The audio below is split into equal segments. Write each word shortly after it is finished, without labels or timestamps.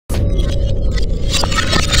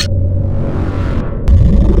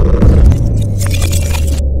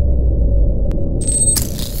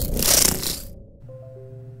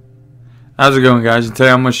How's it going, guys? And today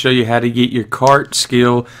I'm going to show you how to get your cart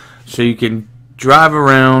skill so you can drive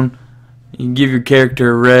around. You can give your character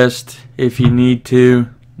a rest if you need to.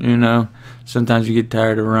 You know, sometimes you get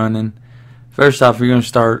tired of running. First off, you're going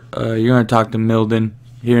to talk to Milden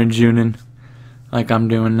here in Junin, like I'm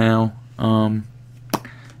doing now. You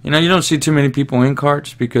know, you don't see too many people in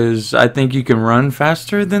carts because I think you can run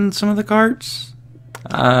faster than some of the carts.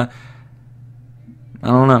 I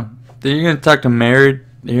don't know. Then you're going to talk to Merid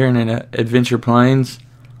here in Adventure Plains.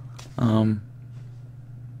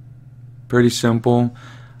 Pretty simple.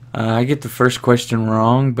 I get the first question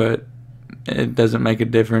wrong, but it doesn't make a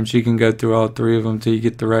difference. You can go through all three of them till you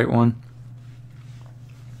get the right one.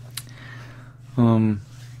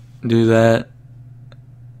 Do that,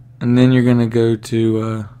 and then you're gonna go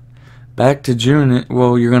to back to Junin.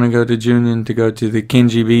 Well, you're gonna go to Junin to go to the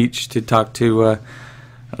Kenji Beach to talk to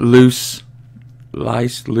Luce. I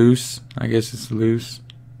guess it's Luce.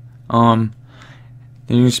 Then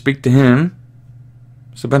you can speak to him.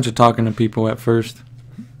 It's a bunch of talking to people at first.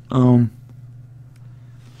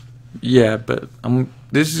 Yeah, but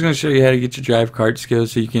this is gonna show you how to get your drive cart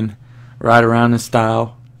skills so you can ride around in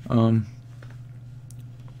style.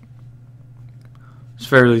 It's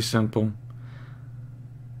fairly simple.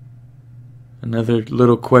 Another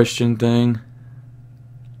little question thing.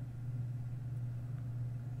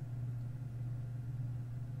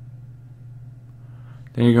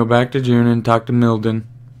 Then you go back to Junin and talk to Milden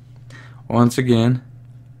once again.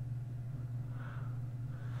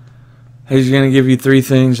 He's going to give you 3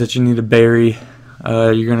 things that you need to bury.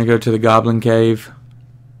 You're going to go to the Goblin Cave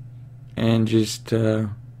and just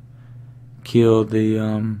kill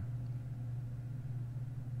the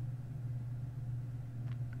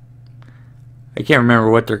I can't remember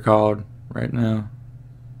what they're called right now.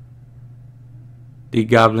 The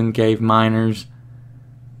Goblin Cave miners.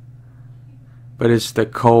 But it's the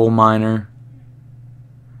coal miner.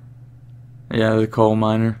 Yeah, the coal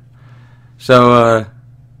miner. So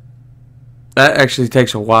that actually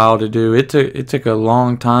takes a while to do. It took a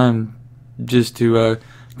long time just to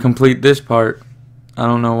complete this part. I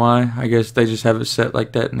don't know why. I guess they just have it set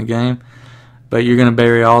like that in the game. But you're gonna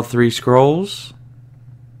bury all 3 scrolls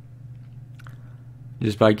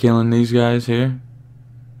just by killing these guys here.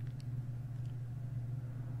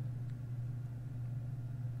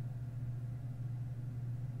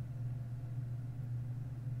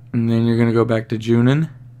 And then you're gonna go back to Junin.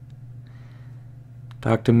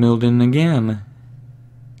 Talk to Milden again.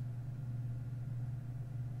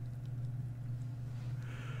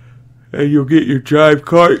 And you'll get your drive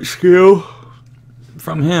cart skill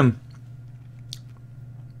from him.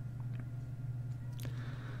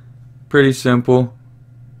 Pretty simple.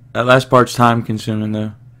 That last part's time consuming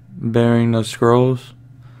though. Burying those scrolls.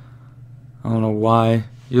 I don't know why.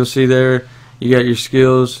 You'll see there you got your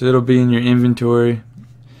skills. It'll be in your inventory.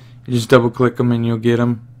 You just double click them and you'll get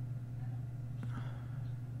them.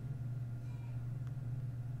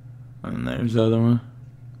 And there's the other one.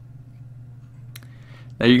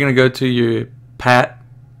 Now you're going to go to your pat.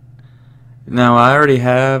 Now I already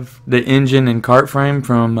have the engine and cart frame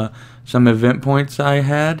from some event points I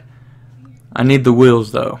had. I need the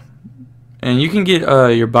wheels though. And you can get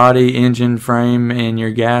your body, engine, frame, and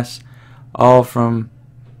your gas all from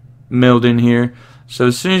Milden here. So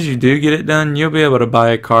as soon as you do get it done, you'll be able to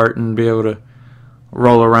buy a cart and be able to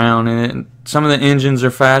roll around in it. And some of the engines are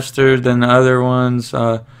faster than the other ones.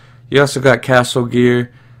 You also got castle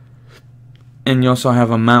gear. And you also have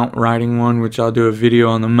a mount riding one, which I'll do a video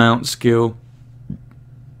on the mount skill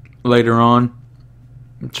later on.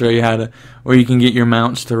 I'll show you how to, where you can get your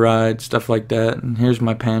mounts to ride, stuff like that. And here's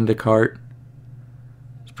my panda cart.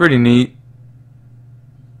 It's pretty neat.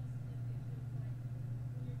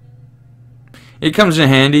 It comes in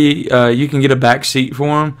handy. You can get a back seat for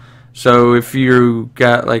them. So if you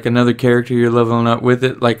got like another character you're leveling up with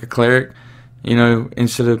it, like a cleric, you know,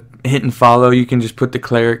 instead of hitting follow, you can just put the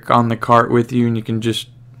cleric on the cart with you and you can just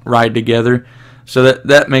ride together. So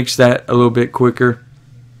that makes that a little bit quicker,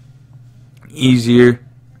 easier.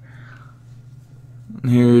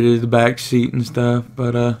 Here it is, the back seat and stuff.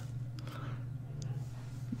 But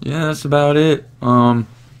yeah, that's about it. Now,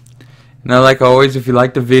 like always, if you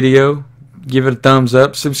like the video, give it a thumbs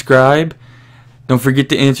up, subscribe. Don't forget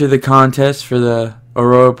to enter the contest for the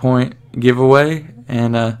Aurora Point giveaway.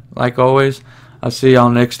 And like always, I'll see y'all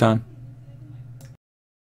next time.